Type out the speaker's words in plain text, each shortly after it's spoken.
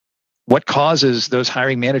what causes those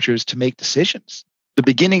hiring managers to make decisions. The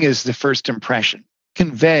beginning is the first impression.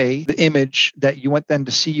 Convey the image that you want them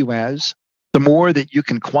to see you as. The more that you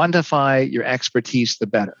can quantify your expertise, the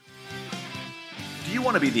better. Do you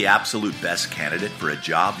want to be the absolute best candidate for a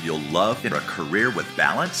job you'll love and a career with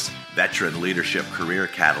balance? Veteran leadership career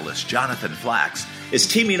catalyst Jonathan Flax is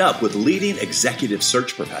teaming up with leading executive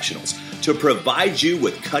search professionals to provide you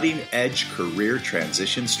with cutting-edge career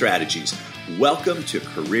transition strategies. Welcome to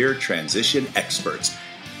Career Transition Experts.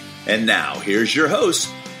 And now, here's your host,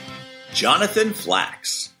 Jonathan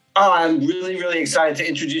Flax. Oh, I'm really excited to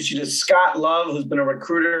introduce you to Scott Love, who's been a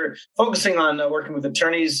recruiter focusing on working with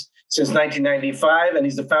attorneys since 1995, and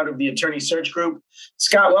he's the founder of the Attorney Search Group.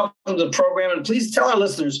 Scott, welcome to the program, and please tell our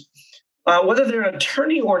listeners, whether they're an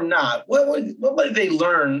attorney or not, what would they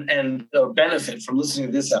learn and benefit from listening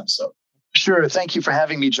to this episode? Sure. Thank you for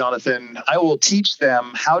having me, Jonathan. I will teach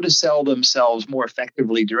them how to sell themselves more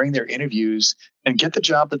effectively during their interviews and get the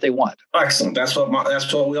job that they want. Excellent. That's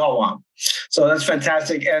what we all want. So that's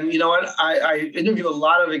fantastic. And you know what? I interview a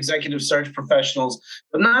lot of executive search professionals,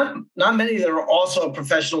 but not many that are also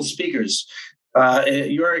professional speakers.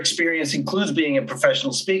 Your experience includes being a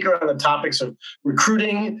professional speaker on the topics of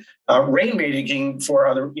recruiting, rainmaking for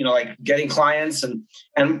other, like getting clients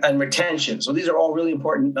and retention. So these are all really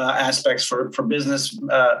important aspects for business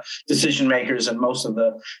decision makers. And most of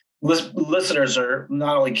the listeners are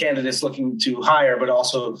not only candidates looking to hire, but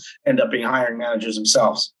also end up being hiring managers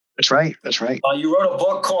themselves. That's right. You wrote a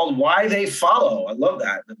book called Why They Follow. I love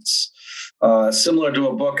that. It's similar to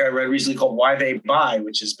a book I read recently called Why They Buy,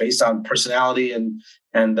 which is based on personality and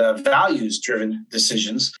values-driven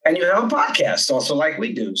decisions. And you have a podcast also like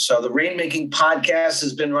we do. So the Rainmaking podcast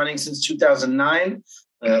has been running since 2009.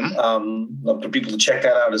 Love for people to check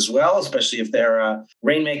that out as well, especially if they're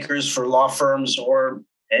rainmakers for law firms or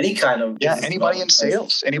any kind of anybody in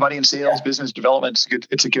sales, business development.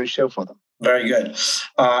 It's a good show for them. Very good.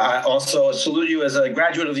 I also salute you as a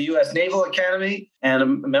graduate of the U.S. Naval Academy and a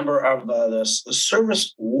member of the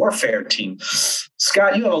Service Warfare Team.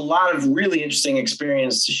 Scott, you have a lot of really interesting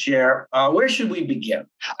experience to share. Where should we begin?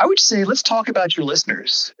 I would say let's talk about your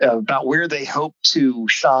listeners, about where they hope to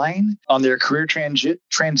shine on their career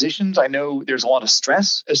transitions. I know there's a lot of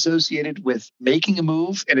stress associated with making a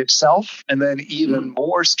move in itself, and then even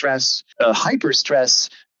more stress, hyper stress,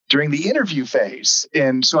 during the interview phase.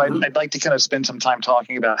 And so I'd like to kind of spend some time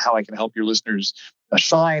talking about how I can help your listeners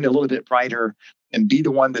shine a little bit brighter and be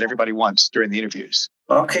the one that everybody wants during the interviews.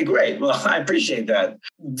 Okay, great. Well, I appreciate that.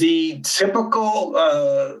 The typical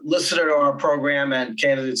listener to our program and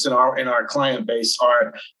candidates in our client base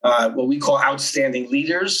are what we call outstanding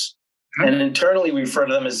leaders. Mm-hmm. And internally, we refer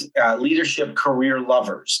to them as leadership career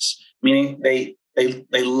lovers, meaning they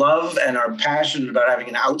love and are passionate about having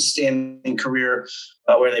an outstanding career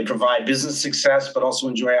where they provide business success, but also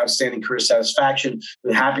enjoy outstanding career satisfaction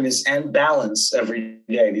with happiness and balance every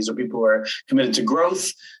day. These are people who are committed to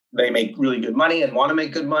growth. They make really good money and want to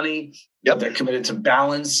make good money. Yep. They're committed to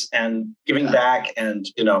balance and giving back and,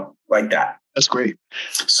 like that. That's great.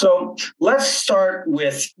 So let's start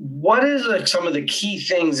with what is some of the key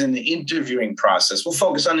things in the interviewing process? We'll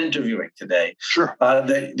focus on interviewing today. Sure.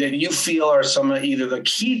 That you feel are some of either the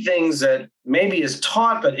key things that maybe is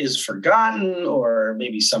taught but is forgotten, or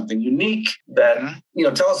maybe something unique that,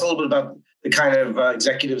 tell us a little bit about the kind of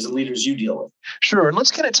executives and leaders you deal with. Sure. And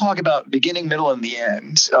let's kind of talk about beginning, middle, and the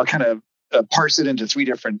end. I'll kind of parse it into three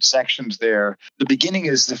different sections there. The beginning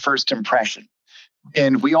is the first impression.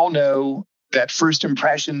 And we all know that first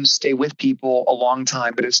impressions stay with people a long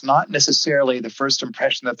time, but it's not necessarily the first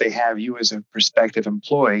impression that they have you as a prospective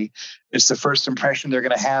employee. It's the first impression they're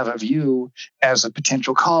going to have of you as a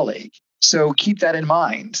potential colleague. So keep that in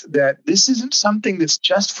mind, that this isn't something that's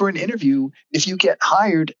just for an interview. If you get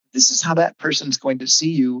hired, this is how that person's going to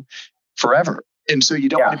see you forever. And so you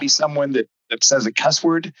don't want to be someone that says a cuss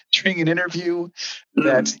word during an interview,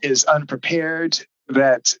 that is unprepared,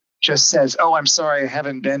 that just says, "Oh, I'm sorry, I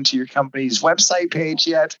haven't been to your company's website page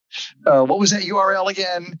yet. What was that URL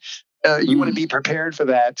again?" You want to be prepared for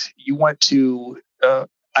that. You want to,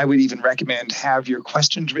 I would even recommend, have your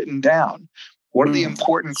questions written down. What are the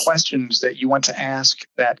important questions that you want to ask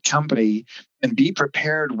that company, and be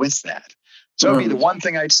prepared with that? So the one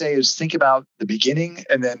thing I'd say is think about the beginning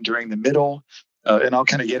and then during the middle. And I'll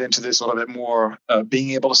kind of get into this a little bit more,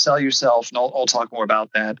 being able to sell yourself, and I'll talk more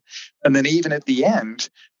about that. And then even at the end,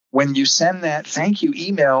 when you send that thank you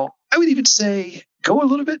email, I would even say go a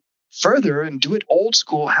little bit further and do it old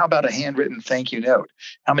school. How about a handwritten thank you note?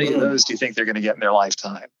 How many of those do you think they're going to get in their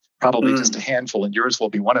lifetime? probably just a handful, and yours will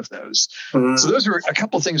be one of those. So those are a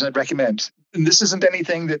couple of things I'd recommend. And this isn't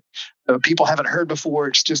anything that people haven't heard before.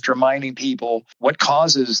 It's just reminding people what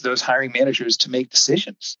causes those hiring managers to make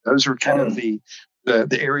decisions. Those are kind of the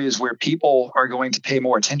areas where people are going to pay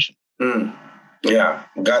more attention. Yeah,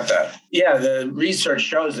 got that. Yeah, the research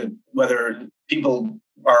shows that whether people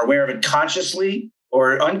are aware of it consciously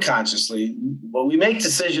or unconsciously, well, we make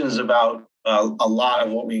decisions about a lot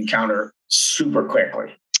of what we encounter super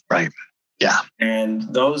quickly. Right. Yeah. And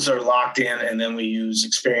those are locked in, and then we use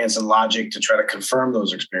experience and logic to try to confirm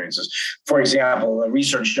those experiences. For example, the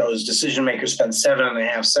research shows decision makers spend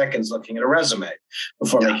 7.5 seconds looking at a resume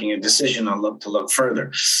before making a decision on to look further.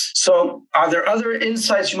 So are there other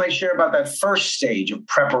insights you might share about that first stage of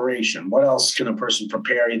preparation? What else can a person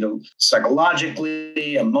prepare, either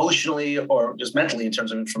psychologically, emotionally, or just mentally in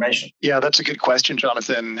terms of information? Yeah, that's a good question,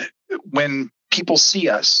 Jonathan. When people see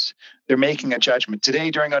us, they're making a judgment.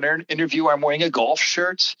 Today, during our interview, I'm wearing a golf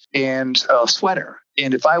shirt and a sweater.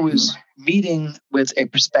 And if I was meeting with a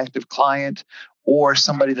prospective client or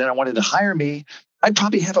somebody that I wanted to hire me, I'd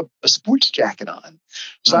probably have a sports jacket on.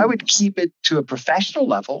 So I would keep it to a professional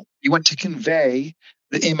level. You want to convey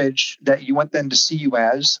the image that you want them to see you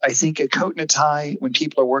as. I think a coat and a tie, when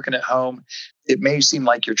people are working at home, it may seem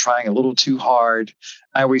like you're trying a little too hard.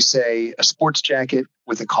 I always say a sports jacket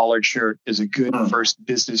with a collared shirt is a good first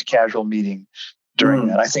business casual meeting during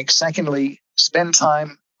that. I think secondly, spend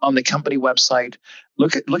time on the company website.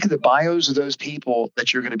 Look at the bios of those people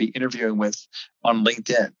that you're going to be interviewing with on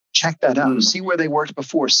LinkedIn. Check that out. See where they worked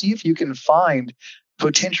before. See if you can find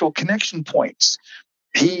potential connection points.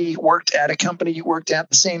 He worked at a company you worked at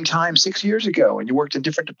the same time 6 years ago, and you worked in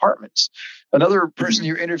different departments. Another person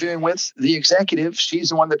you're interviewing with, the executive, she's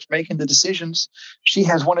the one that's making the decisions. She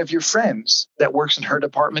has one of your friends that works in her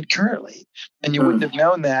department currently. And you wouldn't have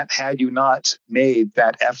known that had you not made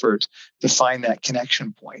that effort to find that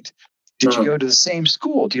connection point. Did you go to the same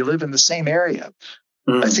school? Do you live in the same area?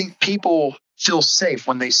 I think people feel safe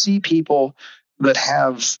when they see people that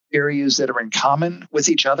have areas that are in common with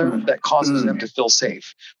each other. That causes them to feel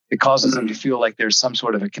safe. It causes them to feel like there's some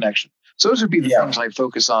sort of a connection. So those would be the things I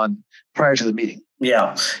focus on prior to the meeting.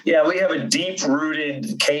 Yeah. We have a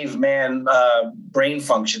deep-rooted caveman brain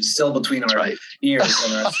function still between our ears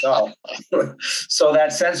and our skull. So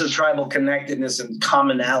that sense of tribal connectedness and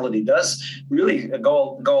commonality does really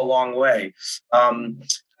go a long way.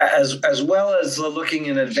 As well as looking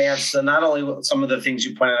in advance, not only some of the things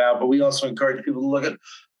you pointed out, but we also encourage people to look at,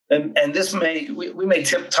 and this we may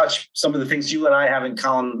touch some of the things you and I have in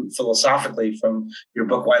common philosophically from your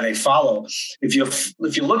book, Why They Follow. If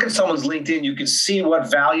you look at someone's LinkedIn, you can see what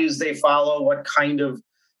values they follow, what kind of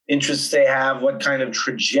interests they have, what kind of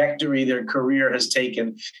trajectory their career has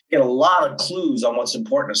taken. Get a lot of clues on what's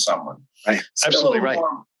important to someone. Right, absolutely right.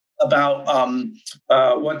 About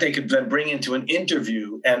what they could then bring into an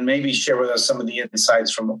interview, and maybe share with us some of the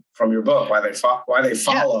insights from your book, why they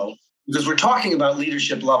follow, because we're talking about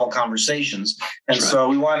leadership level conversations. And so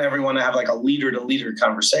we want everyone to have like a leader to leader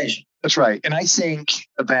conversation. That's right. And I think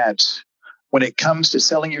that when it comes to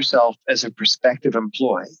selling yourself as a prospective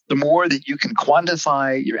employee, the more that you can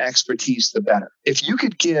quantify your expertise, the better. If you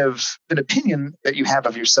could give an opinion that you have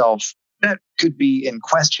of yourself, that could be in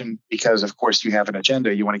question because, of course, you have an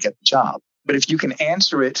agenda. You want to get the job. But if you can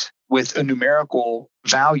answer it with a numerical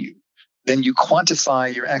value, then you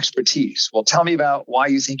quantify your expertise. Well, tell me about why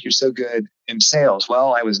you think you're so good in sales.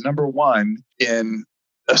 Well, I was number one in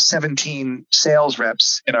 17 sales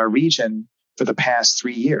reps in our region for the past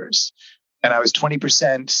 3 years. And I was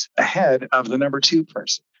 20% ahead of the number two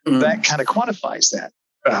person. That kind of quantifies that.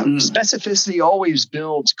 Specificity always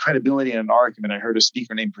builds credibility in an argument. I heard a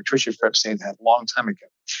speaker named Patricia Phipps say that a long time ago.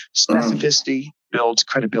 Specificity builds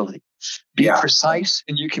credibility. Be precise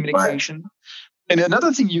in your communication. And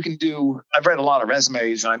another thing you can do, I've read a lot of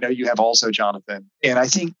resumes, and I know you have also, Jonathan. And I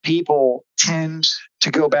think people tend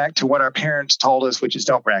to go back to what our parents told us, which is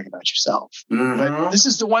don't brag about yourself. But this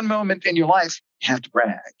is the one moment in your life you have to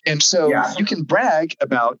brag. And so you can brag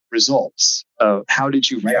about results. How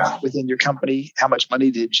did you rank within your company? How much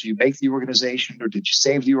money did you make the organization, or did you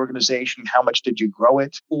save the organization? How much did you grow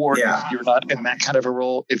it? Or if you're not in that kind of a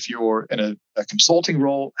role, if you're in a consulting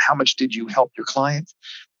role, how much did you help your client?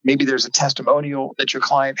 Maybe there's a testimonial that your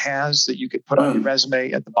client has that you could put on your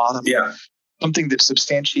resume at the bottom. Something that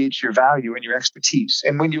substantiates your value and your expertise.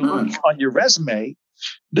 And when you look on your resume,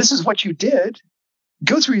 this is what you did.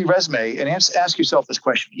 Go through your resume and ask yourself this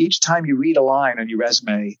question. Each time you read a line on your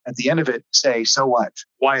resume, at the end of it, say, so what?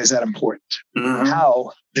 Why is that important?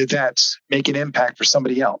 How did that make an impact for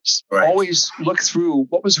somebody else? Always look through,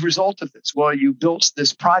 what was the result of this? Well, you built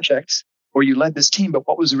this project or you led this team, but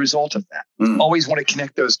what was the result of that? Always want to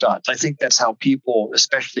connect those dots. I think that's how people,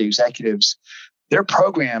 especially executives, they're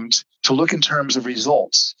programmed to look in terms of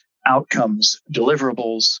results, outcomes,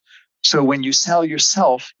 deliverables. So when you sell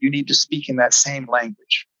yourself, you need to speak in that same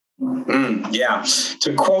language. Yeah.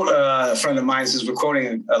 To quote a friend of mine, since we're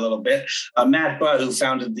quoting a little bit, Matt Budd, who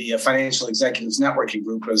founded the Financial Executives Networking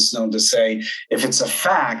Group, was known to say, if it's a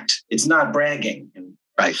fact, it's not bragging.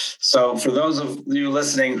 Right. So for those of you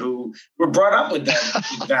listening who were brought up with that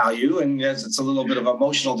value, and yes, it's a little bit of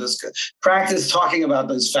emotional practice talking about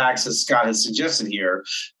those facts, as Scott has suggested here,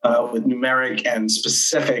 with numeric and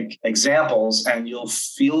specific examples, and you'll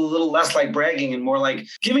feel a little less like bragging and more like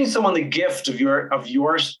giving someone the gift of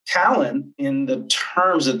your talent in the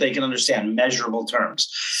terms that they can understand, measurable terms.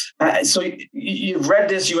 So you've read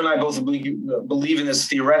this, you and I both believe in this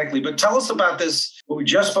theoretically, but tell us about this, what we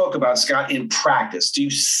just spoke about, Scott, in practice. Do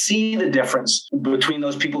you see the difference between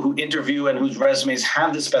those people who interview and whose resumes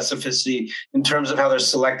have the specificity in terms of how they're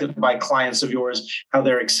selected by clients of yours, how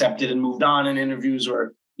they're accepted and moved on in interviews,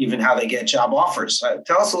 or even how they get job offers?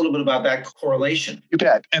 Tell us a little bit about that correlation. You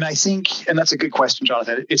bet. And I think, and that's a good question,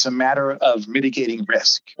 Jonathan, it's a matter of mitigating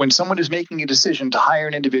risk. When someone is making a decision to hire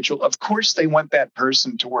an individual, of course they want that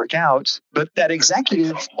person to work out, but that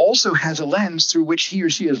executive also has a lens through which he or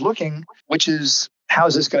she is looking, which is, how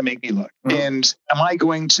is this going to make me look? And am I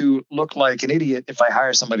going to look like an idiot if I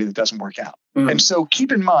hire somebody that doesn't work out? And so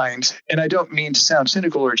keep in mind, and I don't mean to sound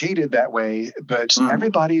cynical or jaded that way, but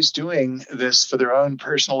everybody's doing this for their own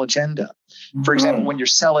personal agenda. For example, when you're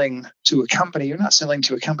selling to a company, you're not selling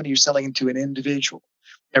to a company, you're selling to an individual.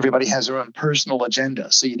 Everybody has their own personal agenda.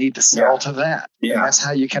 So you need to sell to that. Yeah. And that's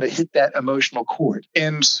how you kind of hit that emotional chord.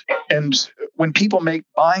 And when people make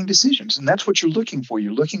buying decisions, and that's what you're looking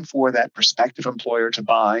for that prospective employer to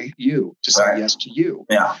buy you, to say yes to you.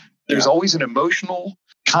 Yeah. There's always an emotional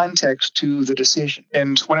context to the decision.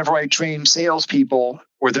 And whenever I train salespeople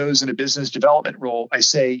or those in a business development role, I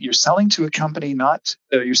say, you're selling to a company,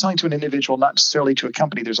 you're selling to an individual, not necessarily to a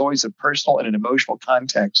company. There's always a personal and an emotional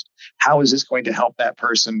context. How is this going to help that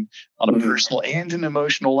person on a personal and an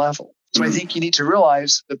emotional level? So I think you need to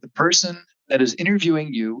realize that the person that is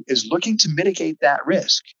interviewing you is looking to mitigate that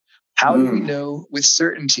risk. How do we know with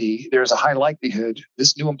certainty there's a high likelihood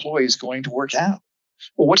this new employee is going to work out?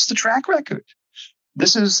 Well, what's the track record?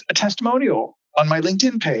 This is a testimonial on my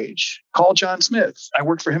LinkedIn page. Call John Smith. I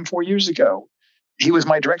worked for him 4 years ago. He was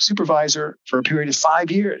my direct supervisor for a period of 5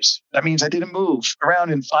 years. That means I didn't move around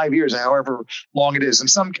in 5 years, however long it is. In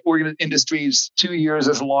some industries, 2 years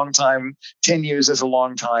is a long time, 10 years is a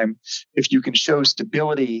long time. If you can show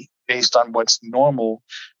stability based on what's normal,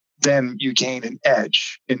 then you gain an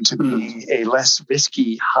edge into being a less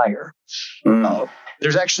risky hire.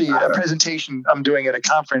 There's actually a presentation I'm doing at a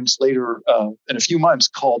conference later in a few months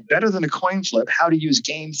called Better Than a Coin Flip, How to Use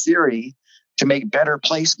Game Theory to Make Better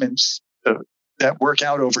Placements that Work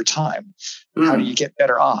Out Over Time. How do you get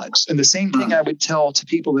better odds? And the same thing I would tell to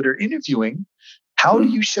people that are interviewing, how do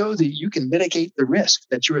you show that you can mitigate the risk,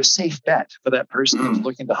 that you're a safe bet for that person who's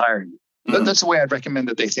looking to hire you? That's the way I'd recommend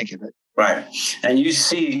that they think of it. Right. And you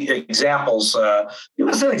see examples. Give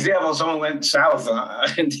us an example of someone went south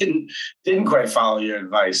and didn't quite follow your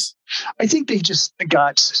advice. I think they just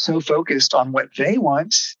got so focused on what they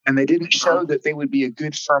want, and they didn't show that they would be a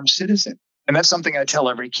good, firm citizen. And that's something I tell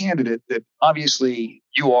every candidate, that obviously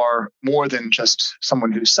you are more than just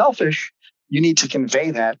someone who's selfish. You need to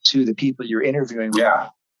convey that to the people you're interviewing with.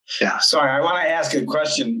 Yeah. Sorry, I want to ask a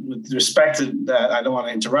question with respect to that. I don't want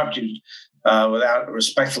to interrupt you without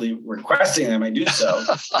respectfully requesting them. I do so.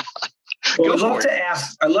 Well,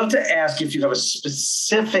 I'd love to ask if you have a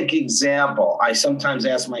specific example. I sometimes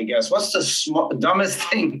ask my guests, what's the dumbest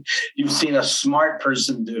thing you've seen a smart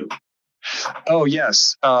person do? Oh,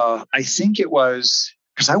 yes. I think it was,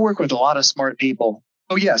 because I work with a lot of smart people.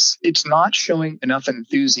 Oh, yes. It's not showing enough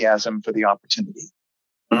enthusiasm for the opportunity.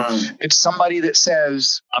 It's somebody that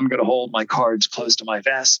says, I'm going to hold my cards close to my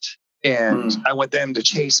vest, and I want them to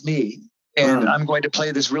chase me, and I'm going to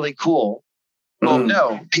play this really cool. Well,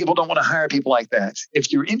 no, people don't want to hire people like that.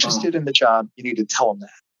 If you're interested in the job, you need to tell them that.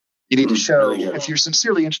 You need to show, if you're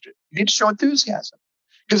sincerely interested, you need to show enthusiasm,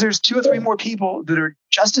 because there's 2 or 3 more people that are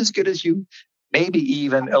just as good as you, maybe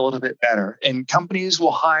even a little bit better. And companies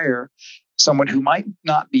will hire someone who might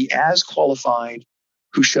not be as qualified,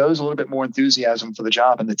 who shows a little bit more enthusiasm for the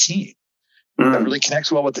job and the team, that really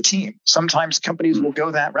connects well with the team. Sometimes companies will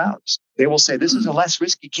go that route. They will say, this is a less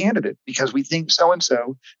risky candidate because we think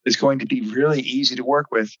so-and-so is going to be really easy to work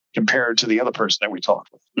with compared to the other person that we talked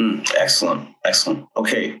with. Excellent.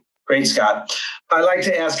 Okay. Great, Scott. I like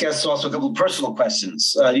to ask guests also a couple of personal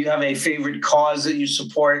questions. Do you have a favorite cause that you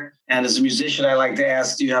support? And as a musician, I like to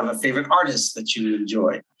ask, do you have a favorite artist that you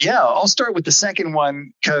enjoy? Yeah, I'll start with the second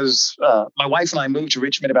one because my wife and I moved to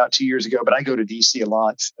Richmond about 2 years ago, but I go to DC a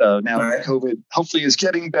lot now. Right. COVID hopefully is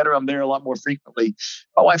getting better. I'm there a lot more frequently.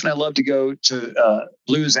 My wife and I love to go to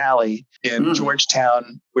Blues Alley in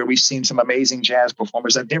Georgetown, where we've seen some amazing jazz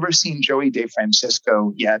performers. I've never seen Joey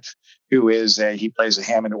DeFrancesco yet, who is he plays a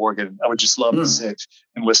Hammond organ. I would just love to sit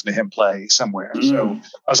and listen to him play somewhere. So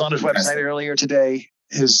I was on his website earlier today.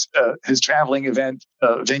 His traveling event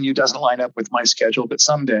venue doesn't line up with my schedule, but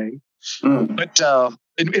someday. But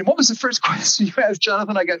and what was the first question you asked,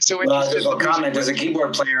 Jonathan? I got so interested. There's a comment. As a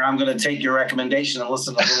keyboard player, I'm going to take your recommendation and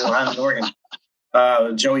listen to a little Hammond organ.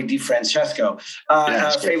 Joey DeFrancesco.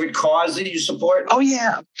 Favorite cause that you support? Oh,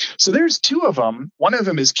 yeah. So there's two of them. One of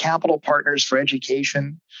them is Capital Partners for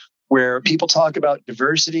Education, where people talk about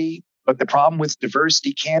diversity. But the problem with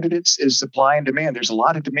diversity candidates is supply and demand. There's a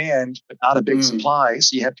lot of demand, but not a big supply.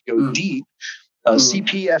 So you have to go deep.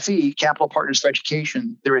 CPFE, Capital Partners for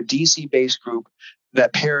Education, they're a DC-based group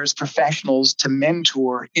that pairs professionals to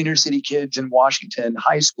mentor inner city kids in Washington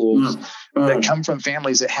high schools that come from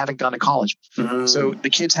families that haven't gone to college. So the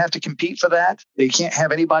kids have to compete for that. They can't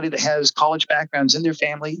have anybody that has college backgrounds in their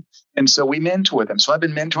family. And so we mentor them. So I've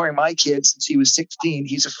been mentoring my kid since he was 16.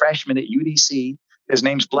 He's a freshman at UDC. His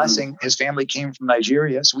name's Blessing. His family came from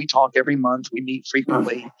Nigeria. So we talk every month. We meet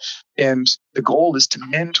frequently. And the goal is to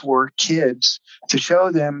mentor kids to show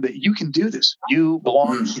them that you can do this. You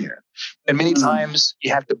belong here. And many times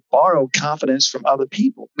you have to borrow confidence from other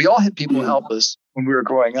people. We all had people help us when we were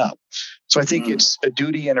growing up. So I think it's a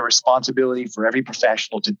duty and a responsibility for every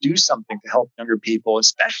professional to do something to help younger people,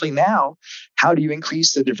 especially now. How do you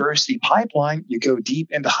increase the diversity pipeline? You go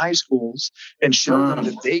deep into high schools and show them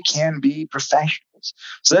that they can be professionals.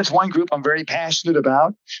 So that's one group I'm very passionate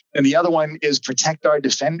about. And the other one is Protect Our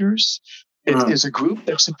Defenders. It is a group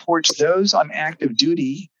that supports those on active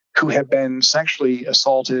duty who have been sexually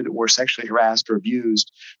assaulted or sexually harassed or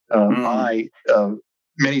abused by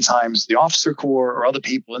many times the officer corps or other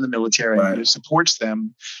people in the military. And it supports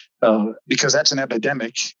them because that's an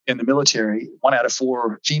epidemic in the military. 1 out of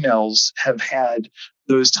 4 females have had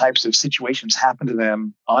those types of situations happen to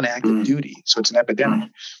them on active duty. So it's an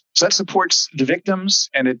epidemic. So that supports the victims,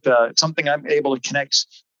 and it's something I'm able to connect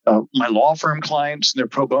my law firm clients and their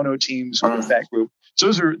pro bono teams with that group.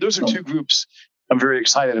 So those are two groups I'm very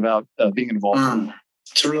excited about being involved in.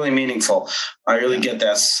 It's really meaningful. I really get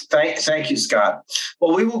that. Thank you, Scott.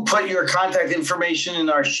 Well, we will put your contact information in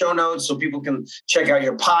our show notes so people can check out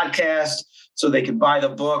your podcast, so they can buy the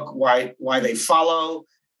book, Why They Follow.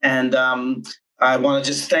 And I want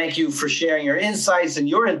to just thank you for sharing your insights and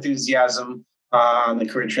your enthusiasm on the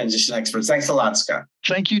Career Transition Experts. Thanks a lot, Scott.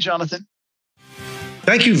 Thank you, Jonathan.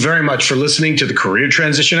 Thank you very much for listening to the Career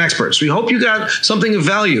Transition Experts. We hope you got something of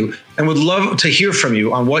value and would love to hear from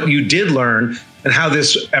you on what you did learn and how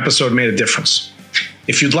this episode made a difference.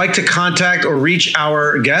 If you'd like to contact or reach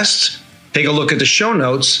our guests, take a look at the show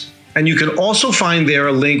notes, and you can also find there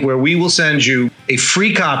a link where we will send you a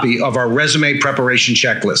free copy of our resume preparation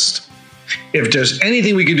checklist. If there's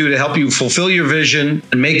anything we can do to help you fulfill your vision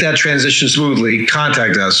and make that transition smoothly,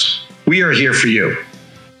 contact us. We are here for you.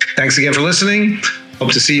 Thanks again for listening.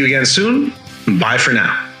 Hope to see you again soon. Bye for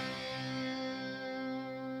now.